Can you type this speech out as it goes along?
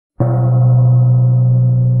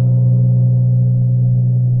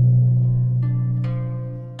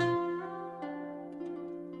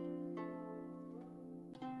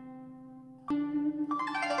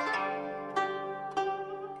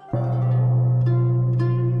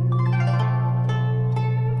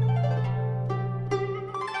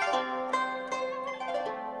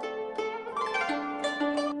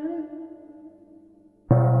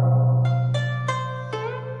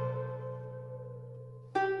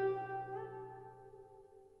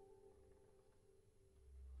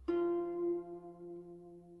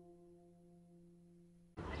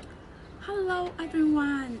Hello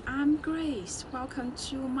everyone, I'm Grace. Welcome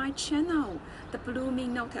to my channel, The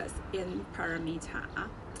Blooming Lotus in Paramita.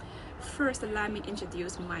 First, let me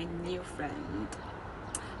introduce my new friend.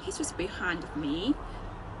 He's just behind me,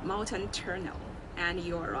 Mountain Tunnel. And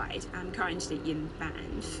you're right, I'm currently in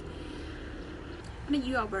Banff. And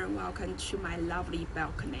you are very welcome to my lovely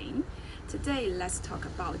balcony. Today, let's talk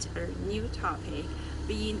about a new topic,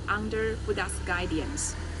 being under Buddha's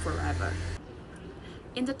guidance forever.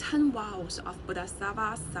 In the 10 vows of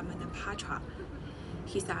Bodhisattva Samantabhadra,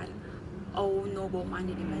 he said, "O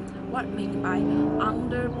noble-minded man, what mean by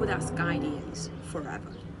under Buddha's guidance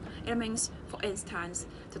forever?" It means, for instance,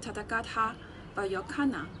 the Tathagata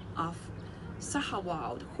Vairocana of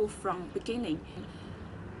Sahavald, who from beginning,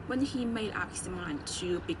 when he made up his mind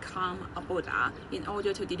to become a Buddha in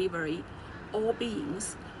order to deliver all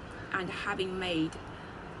beings, and having made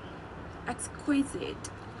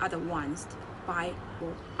exquisite adorns by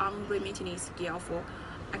unremittingly skillful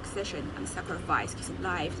accession and sacrifice his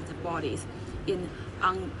life and bodies in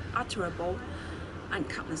unutterable and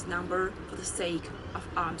countless number for the sake of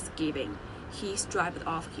almsgiving. He stripped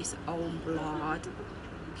off his own blood.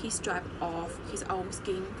 He stripped off his own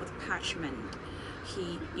skin for the parchment.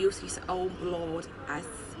 He used his own blood as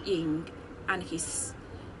ink and his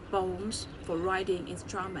bones for writing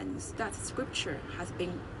instruments. That scripture has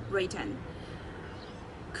been written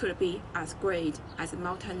could be as great as a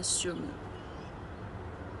mountain stream.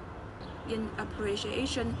 In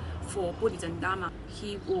appreciation for Buddhism Dharma,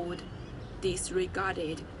 he would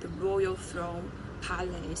disregarded the royal throne,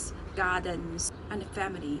 palace, gardens, and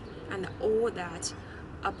family, and all that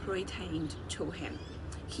appertained to him.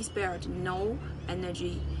 He spared no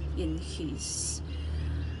energy in his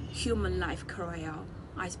human life career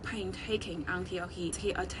as painstaking until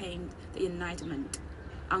he attained the enlightenment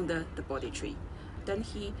under the Bodhi tree. Then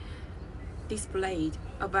he displayed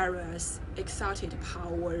various exalted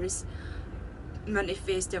powers,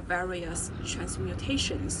 manifested various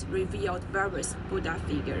transmutations, revealed various Buddha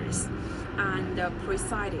figures, and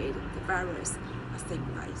presided the various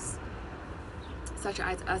assemblies, such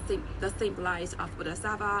as the assemblies of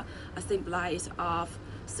Bodhisattva, assemblies of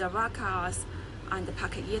Sarvakas, and the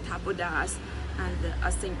Pakayita Buddhas, and the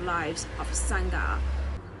assemblies of Sangha,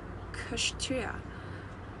 Kshatriya,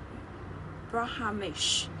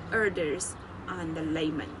 Brahmanish, elders, and the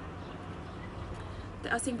laymen.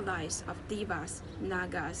 The assemblies of Devas,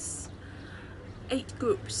 Nagas, 8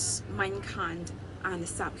 groups, mankind, and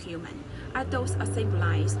subhuman. At those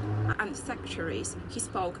assemblies and sanctuaries, he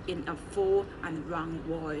spoke in a full and round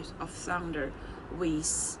voice of thunder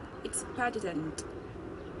with expedient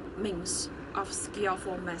means of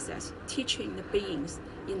skillful methods, teaching the beings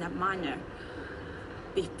in a manner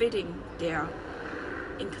befitting their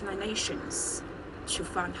inclinations to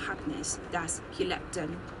find happiness. Thus, he led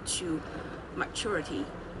them to maturity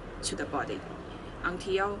to the body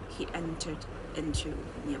until he entered into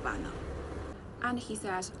nirvana. And he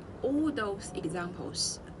says, all those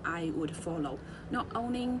examples I would follow, not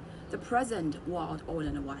only the present world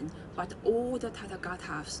all-in-one, but all the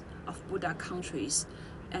Tathagatas of Buddha countries,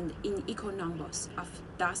 and in equal numbers of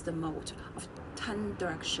thus the mode of 10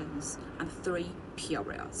 directions and 3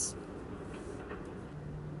 periods.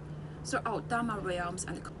 Throughout Dharma realms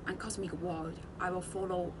and cosmic world, I will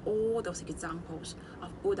follow all those examples of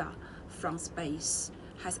Buddha from space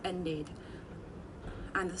has ended,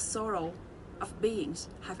 and the sorrow of beings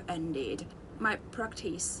have ended. My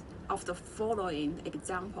practice of the following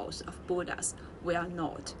examples of Buddhas will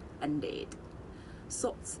not ended.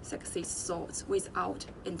 Thoughts succeed thoughts without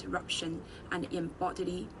interruption, and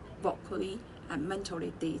embodiedly, vocally, and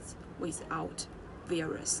mentally deeds without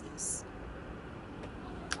variousness.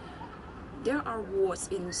 There are words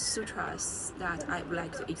in sutras that I would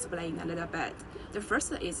like to explain a little bit. The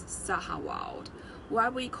first is Sahavald. Why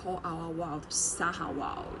we call our world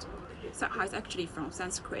Sahavald? Saha is actually from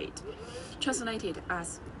Sanskrit, translated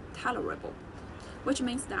as tolerable, which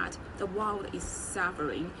means that the world is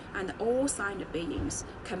suffering and all sentient beings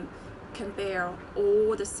can bear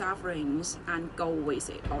all the sufferings and go with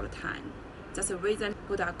it all the time. That's the reason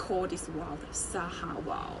Buddha called this world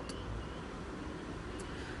Sahavald.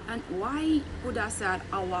 And why Buddha said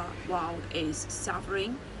our world is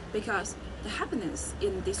suffering? Because the happiness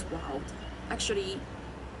in this world actually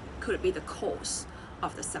could be the cause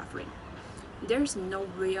of the suffering. There's no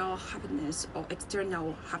real happiness or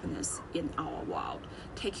external happiness in our world.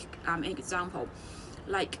 Take an example,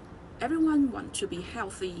 like everyone wants to be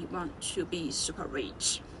healthy, want to be super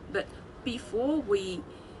rich, but before we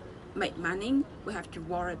make money, we have to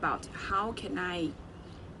worry about how can I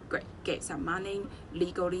get some money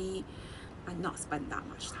legally and not spend that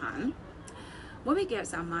much time. When we get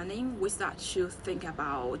some money, we start to think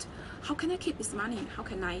about how can I keep this money? How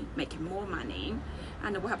can I make more money?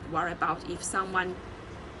 And we have to worry about if someone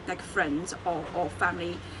like friends or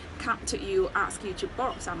family come to you, ask you to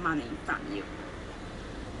borrow some money from you.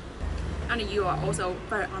 And you are also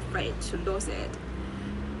very afraid to lose it.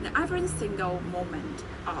 Now, every single moment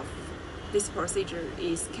of this procedure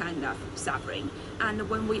is kind of suffering. And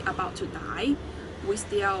when we're about to die, we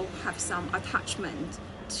still have some attachment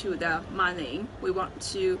to the money. We want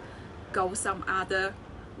to go some other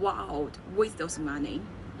world with those money,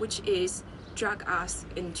 which is drag us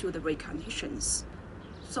into the reincarnations.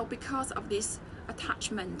 So because of this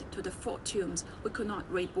attachment to the fortunes, we could not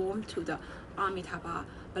reborn to the Amitabha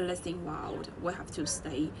blessing world. We have to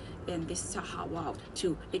stay in this Saha world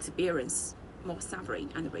to experience more suffering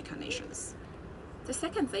and reincarnations. The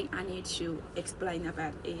second thing I need to explain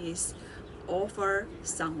about is offer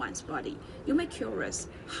someone's body. You may be curious,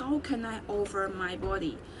 how can I offer my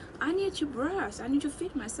body? I need to breathe, I need to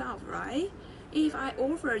feed myself, right? If I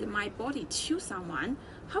offered my body to someone,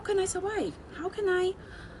 how can I survive? How can I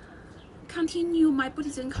continue my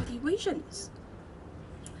Buddhism cultivations?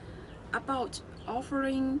 About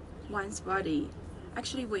offering one's body,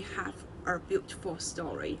 actually we have a beautiful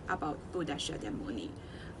story about Buddha Shakyamuni.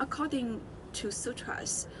 According to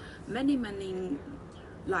sutras, many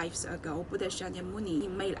lives ago, Buddha Shakyamuni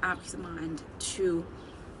made up his mind to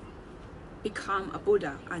become a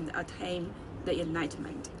Buddha and attain the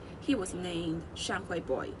enlightenment. He was named Shanhui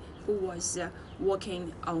Boy, who was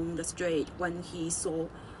walking on the street when he saw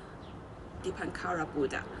Dipankara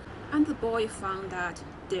Buddha. And the boy found that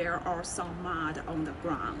there are some mud on the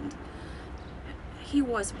ground. He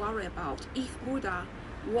was worried about if Buddha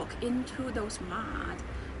walk into those mud,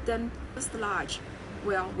 then the sludge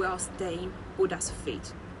will stain Buddha's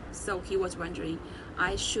feet. So he was wondering,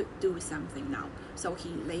 I should do something now. So he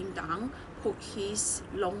lay down, put his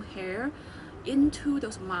long hair into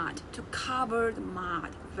those mud to cover the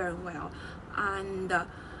mud very well, and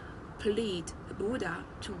plead the Buddha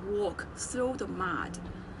to walk through the mud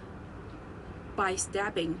by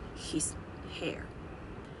stabbing his hair.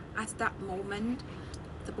 At that moment,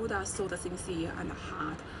 the Buddha saw the sincere and the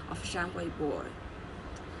heart of Shanhui Boy.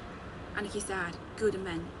 And he said, good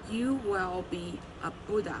man, you will be a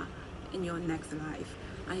Buddha in your next life,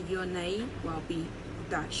 and your name will be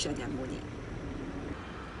Buddha Shakyamuni.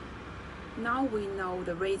 Now we know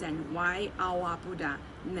the reason why our Buddha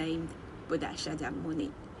named Buddha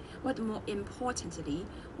Shakyamuni. But more importantly,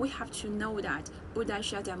 we have to know that Buddha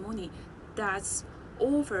Shakyamuni does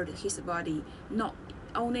offered his body not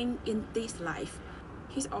only in this life.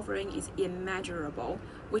 His offering is immeasurable,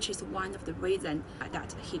 which is one of the reasons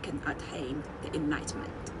that he can attain the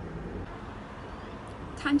enlightenment.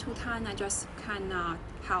 Time to time, I just cannot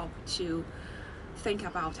help to think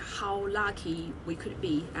about how lucky we could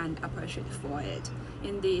be and appreciate for it.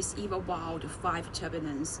 In this evil world of 5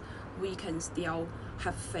 turbulence, we can still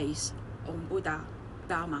have faith on Buddha,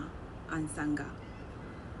 Dharma, and Sangha.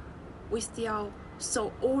 We still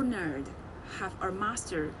so honored have a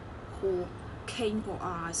master who came for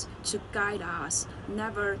us to guide us,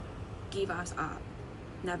 never give us up,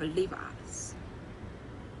 never leave us.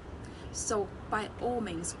 So by all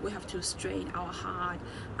means, we have to strain our heart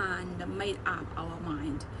and make up our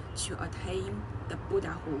mind to attain the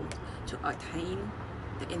Buddhahood, to attain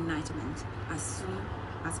the enlightenment as soon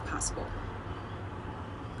as possible.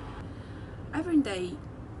 Every day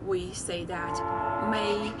we say that,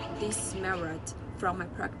 may this merit from my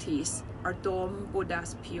practice adorn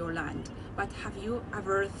Buddha's pure land. But have you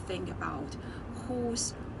ever think about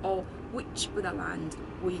whose or which Buddha land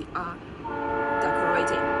we are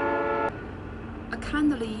decorating? A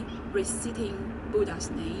kindly reciting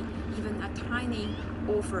Buddha's name, even a tiny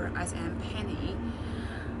offer as a penny,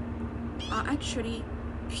 are actually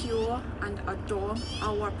pure and adorn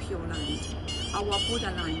our pure land, our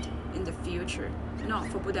Buddha land in the future, not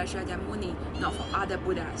for Buddha Shakyamuni, not for other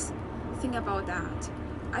Buddhas. Think about that.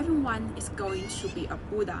 Everyone is going to be a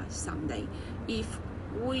Buddha someday. If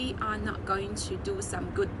we are not going to do some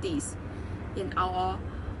good deeds in our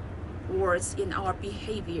words, in our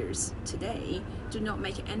behaviors today, do not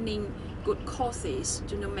make any good causes,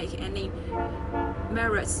 do not make any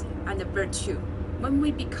merits and virtue. When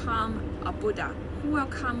we become a Buddha, who will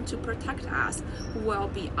come to protect us? Who will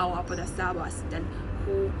be our Bodhisattvas? Then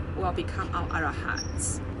who will become our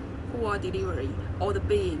arahants? Who will deliver all the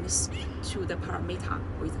beings to the paramita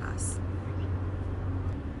with us?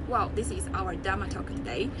 Well, this is our Dharma talk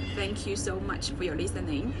today. Thank you so much for your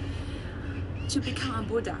listening. To become a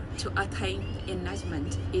Buddha, to attain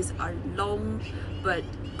enlightenment, is a long but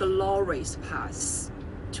glorious path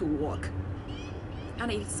to walk.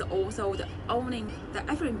 And it's also the owning that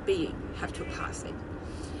every being have to pass it.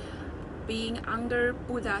 Being under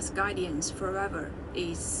Buddha's guidance forever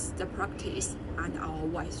is the practice and our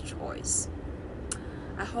wise choice.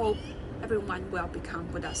 I hope everyone will become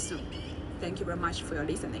Buddha soon. Thank you very much for your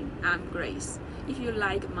listening. I'm Grace. If you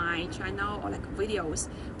like my channel or like videos,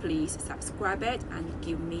 please subscribe it and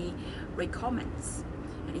give me comments.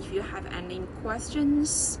 And if you have any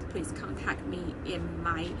questions, please contact me in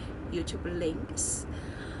my YouTube links.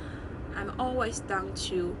 I'm always down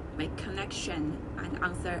to make connection and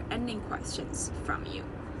answer any questions from you.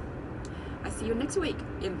 I'll see you next week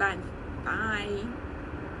in Banff. Bye.